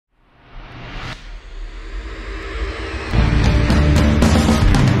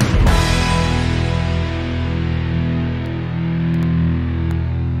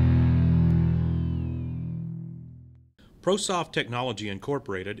ProSoft Technology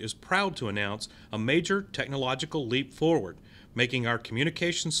Incorporated is proud to announce a major technological leap forward, making our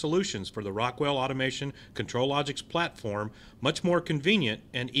communication solutions for the Rockwell Automation ControlLogix platform much more convenient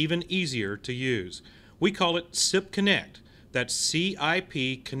and even easier to use. We call it CIPconnect. That's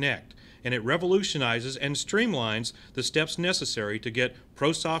CIPconnect, and it revolutionizes and streamlines the steps necessary to get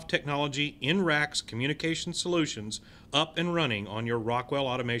ProSoft Technology in-racks communication solutions up and running on your Rockwell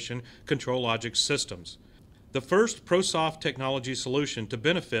Automation ControlLogix systems. The first ProSoft technology solution to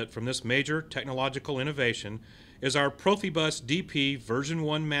benefit from this major technological innovation is our Profibus DP version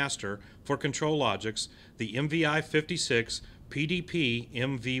 1 master for ControlLogix, the MVI56 PDP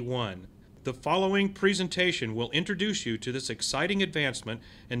MV1. The following presentation will introduce you to this exciting advancement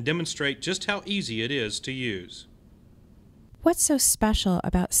and demonstrate just how easy it is to use. What's so special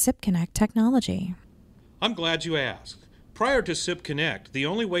about CIPconnect technology? I'm glad you asked. Prior to CIPconnect, the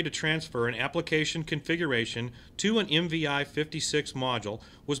only way to transfer an application configuration to an MVI56 module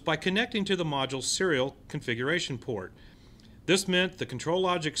was by connecting to the module's serial configuration port. This meant the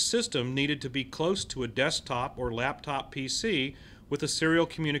ControlLogix system needed to be close to a desktop or laptop PC with a serial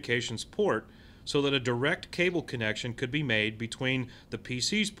communications port so that a direct cable connection could be made between the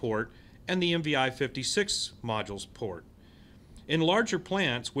PC's port and the MVI56 module's port. In larger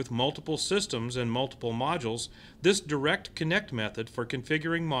plants with multiple systems and multiple modules, this direct connect method for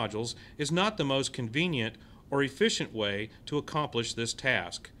configuring modules is not the most convenient or efficient way to accomplish this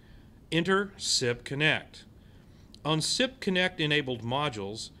task. Enter CIPconnect. On CIPconnect enabled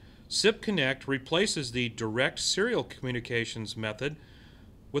modules, CIPconnect replaces the direct serial communications method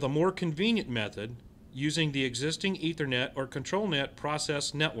with a more convenient method using the existing Ethernet or ControlNet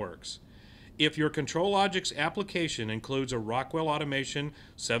process networks. If your ControlLogix application includes a Rockwell Automation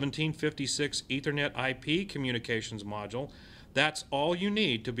 1756 Ethernet IP communications module, that's all you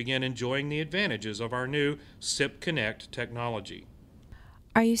need to begin enjoying the advantages of our new CIPconnect technology.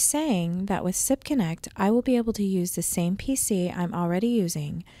 Are you saying that with CIPconnect, I will be able to use the same PC I'm already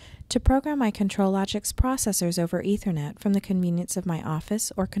using to program my ControlLogix processors over Ethernet from the convenience of my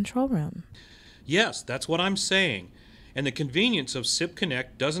office or control room? Yes, that's what I'm saying. And the convenience of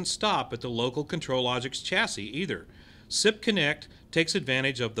CIPconnect doesn't stop at the local ControlLogix chassis either. CIPconnect takes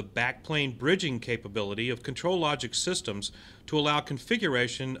advantage of the backplane bridging capability of ControlLogix systems to allow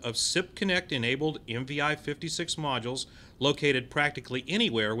configuration of CIPconnect-enabled MVI56 modules located practically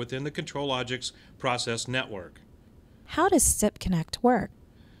anywhere within the ControlLogix process network. How does CIPconnect work?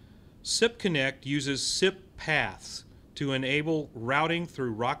 CIPconnect uses CIP paths to enable routing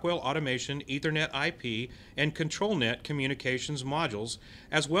through Rockwell Automation Ethernet IP and ControlNet communications modules,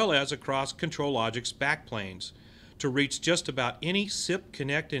 as well as across ControlLogix backplanes, to reach just about any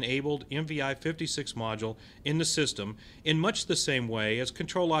CIPconnect-enabled MVI56 module in the system in much the same way as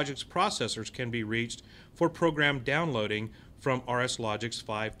ControlLogix processors can be reached for program downloading from RSLogix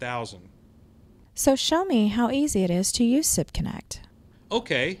 5000. So show me how easy it is to use CIPconnect.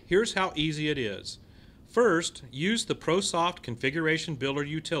 Okay, here's how easy it is. First, use the ProSoft Configuration Builder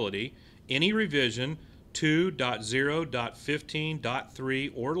utility, any revision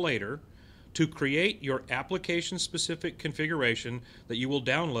 2.0.15.3 or later, to create your application-specific configuration that you will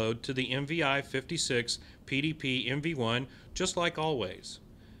download to the MVI56 PDP MV1 just like always.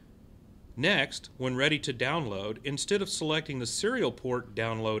 Next, when ready to download, instead of selecting the serial port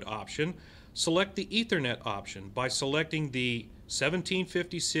download option, select the Ethernet option by selecting the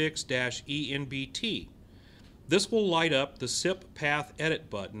 1756-ENBT. This will light up the CIP Path Edit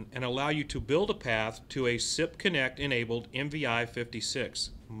button and allow you to build a path to a CIPconnect-enabled MVI56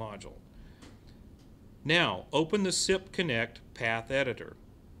 module. Now, open the CIPconnect Path Editor.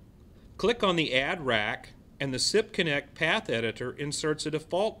 Click on the Add Rack, and the CIPconnect Path Editor inserts a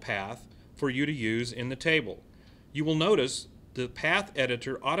default path for you to use in the table. You will notice the Path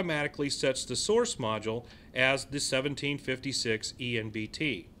Editor automatically sets the source module as the 1756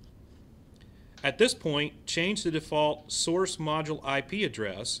 ENBT. At this point, change the default source module IP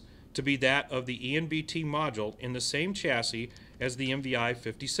address to be that of the ENBT module in the same chassis as the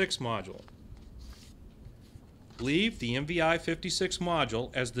MVI56 module. Leave the MVI56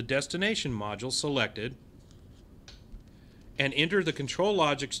 module as the destination module selected and enter the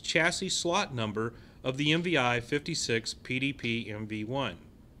ControlLogix chassis slot number of the MVI56 PDP MV1.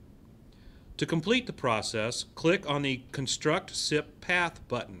 To complete the process, click on the Construct CIP Path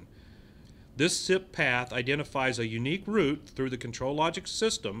button. This CIP path identifies a unique route through the ControlLogix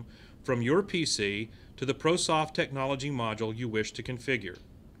system from your PC to the ProSoft technology module you wish to configure.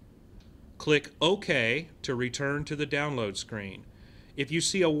 Click OK to return to the download screen. If you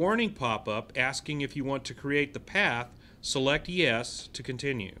see a warning pop up asking if you want to create the path, select Yes to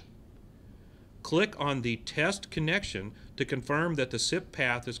continue. click on the Test Connection to confirm that the SIP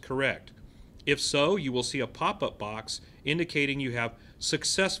path is correct. If so, you will see a pop-up box indicating you have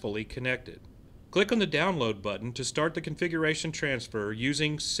successfully connected. Click on the Download button to start the configuration transfer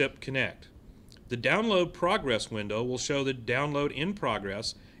using CIPconnect. The Download Progress window will show the download in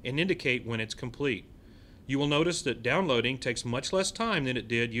progress and indicate when it's complete. You will notice that downloading takes much less time than it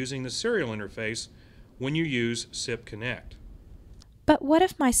did using the serial interface when you use CIPconnect. But what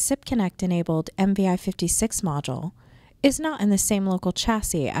if my CIPconnect enabled MVI56 module is not in the same local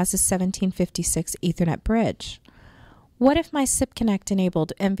chassis as a 1756 Ethernet bridge? What if my CIPconnect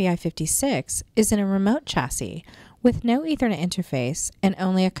enabled MVI56 is in a remote chassis with no Ethernet interface and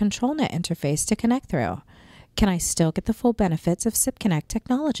only a ControlNet interface to connect through? Can I still get the full benefits of CIPconnect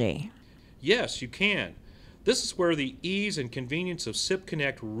technology? Yes, you can. This is where the ease and convenience of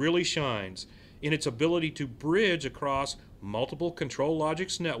CIPconnect really shines, in its ability to bridge across multiple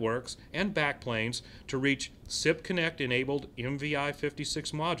ControlLogix networks and backplanes to reach CIPconnect-enabled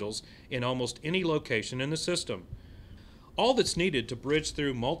MVI56 modules in almost any location in the system. All that's needed to bridge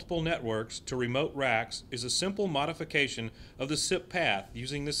through multiple networks to remote racks is a simple modification of the SIP path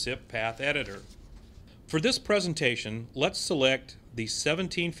using the SIP path editor. For this presentation, let's select the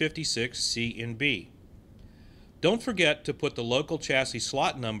 1756 CNB. Don't forget to put the local chassis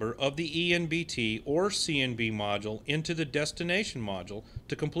slot number of the ENBT or CNB module into the destination module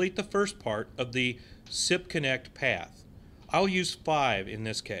to complete the first part of the CIPconnect path. I'll use 5 in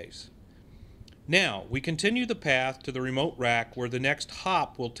this case. Now, we continue the path to the remote rack where the next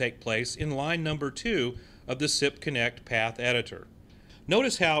hop will take place in line number 2 of the CIPconnect path editor.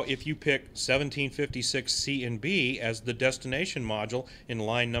 Notice how if you pick 1756 CNB as the destination module in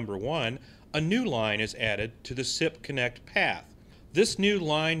line number 1, a new line is added to the CIPconnect path. This new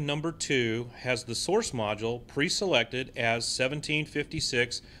line number 2 has the source module pre-selected as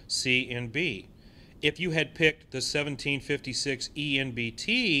 1756 CNB. If you had picked the 1756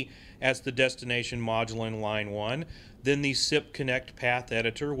 ENBT as the destination module in line 1, then the CIPconnect path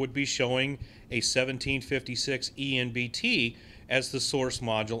editor would be showing a 1756 ENBT as the source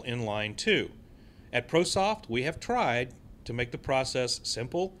module in line 2. At ProSoft, we have tried to make the process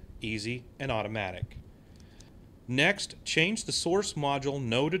simple, easy, and automatic. Next, change the source module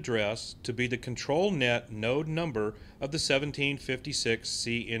node address to be the ControlNet node number of the 1756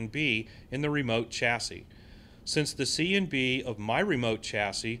 CNB in the remote chassis. Since the CNB of my remote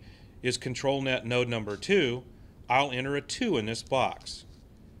chassis is ControlNet node number 2, I'll enter a 2 in this box.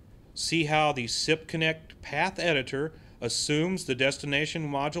 See how the CIPconnect path editor assumes the destination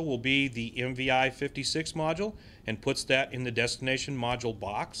module will be the MVI56 module and puts that in the destination module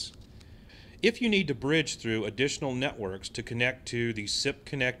box. If you need to bridge through additional networks to connect to the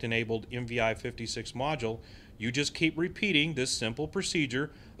CIPconnect enabled MVI56 module, you just keep repeating this simple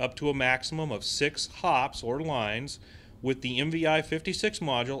procedure up to a maximum of 6 hops or lines with the MVI56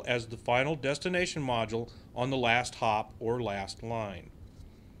 module as the final destination module on the last hop or last line.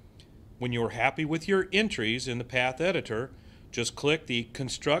 When you're happy with your entries in the path editor, just click the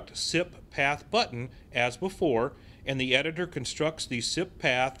Construct SIP Path button as before, and the editor constructs the SIP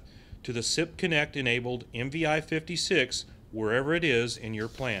path to the CIPconnect enabled MVI56 wherever it is in your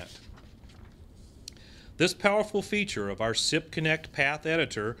plant. This powerful feature of our CIPconnect path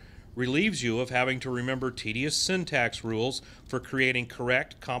editor relieves you of having to remember tedious syntax rules for creating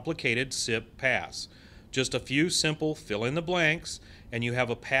correct, complicated SIP paths. Just a few simple fill in the blanks, and you have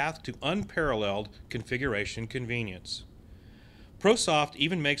a path to unparalleled configuration convenience. ProSoft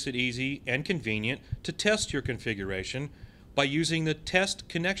even makes it easy and convenient to test your configuration by using the Test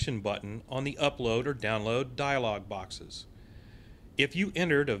Connection button on the Upload or Download dialog boxes. If you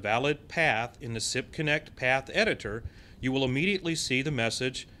entered a valid path in the CIPconnect path editor, you will immediately see the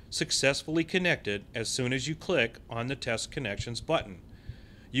message Successfully Connected as soon as you click on the Test Connections button.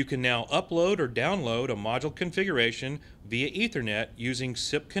 You can now upload or download a module configuration via Ethernet using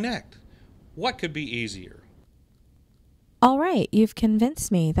CIPconnect. What could be easier? All right, you've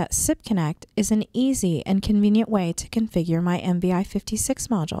convinced me that CIPconnect is an easy and convenient way to configure my MVI56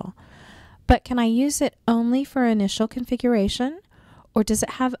 module. But can I use it only for initial configuration, or does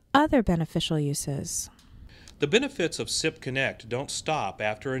it have other beneficial uses? The benefits of CIPconnect don't stop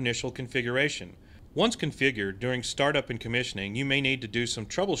after initial configuration. Once configured, during startup and commissioning, you may need to do some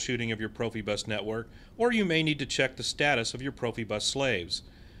troubleshooting of your Profibus network, or you may need to check the status of your Profibus slaves.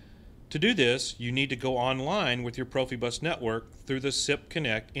 To do this, you need to go online with your Profibus network through the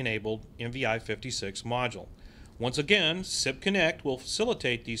CIPconnect enabled MVI56 module. Once again, CIPconnect will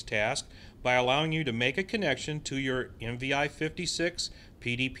facilitate these tasks by allowing you to make a connection to your MVI56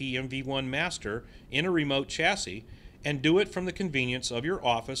 PDP-MV1 master in a remote chassis and do it from the convenience of your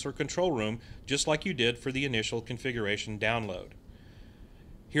office or control room, just like you did for the initial configuration download.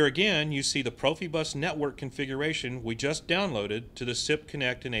 Here again, you see the Profibus network configuration we just downloaded to the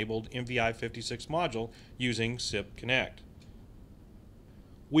CIPconnect enabled MVI56 module using CIPconnect.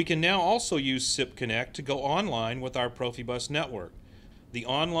 We can now also use CIPconnect to go online with our Profibus network. The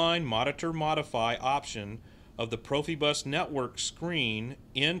Online Monitor Modify option of the Profibus network screen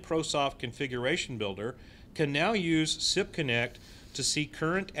in ProSoft Configuration Builder can now use CIPconnect to see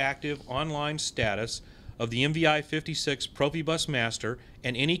current active online status of the MVI56 Profibus master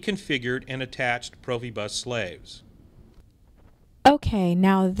and any configured and attached Profibus slaves. Okay,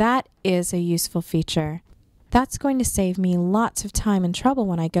 now that is a useful feature. That's going to save me lots of time and trouble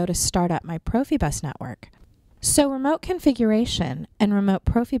when I go to start up my Profibus network. So remote configuration and remote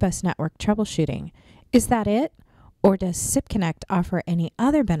Profibus network troubleshooting, is that it? Or does CIPconnect offer any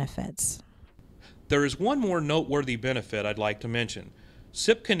other benefits? There is one more noteworthy benefit I'd like to mention.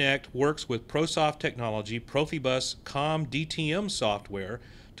 CIPconnect works with ProSoft Technology Profibus COM DTM software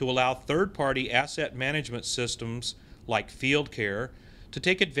to allow third-party asset management systems like FieldCare to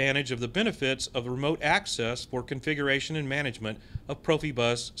take advantage of the benefits of remote access for configuration and management of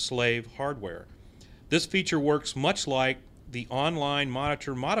Profibus slave hardware. This feature works much like the Online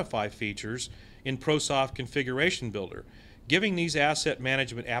Monitor Modify features in ProSoft Configuration Builder, giving these asset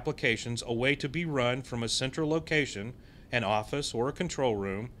management applications a way to be run from a central location, an office or a control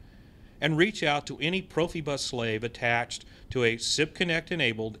room, and reach out to any Profibus slave attached to a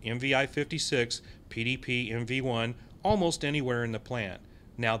CIPconnect-enabled MVI56 PDP MV1 almost anywhere in the plant.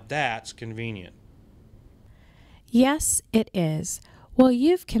 Now that's convenient. Yes, it is. Well,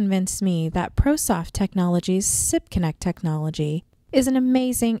 you've convinced me that ProSoft Technology's CIPconnect technology is an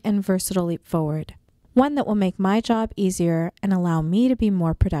amazing and versatile leap forward, one that will make my job easier and allow me to be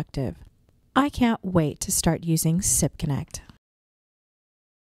more productive. I can't wait to start using CIPconnect.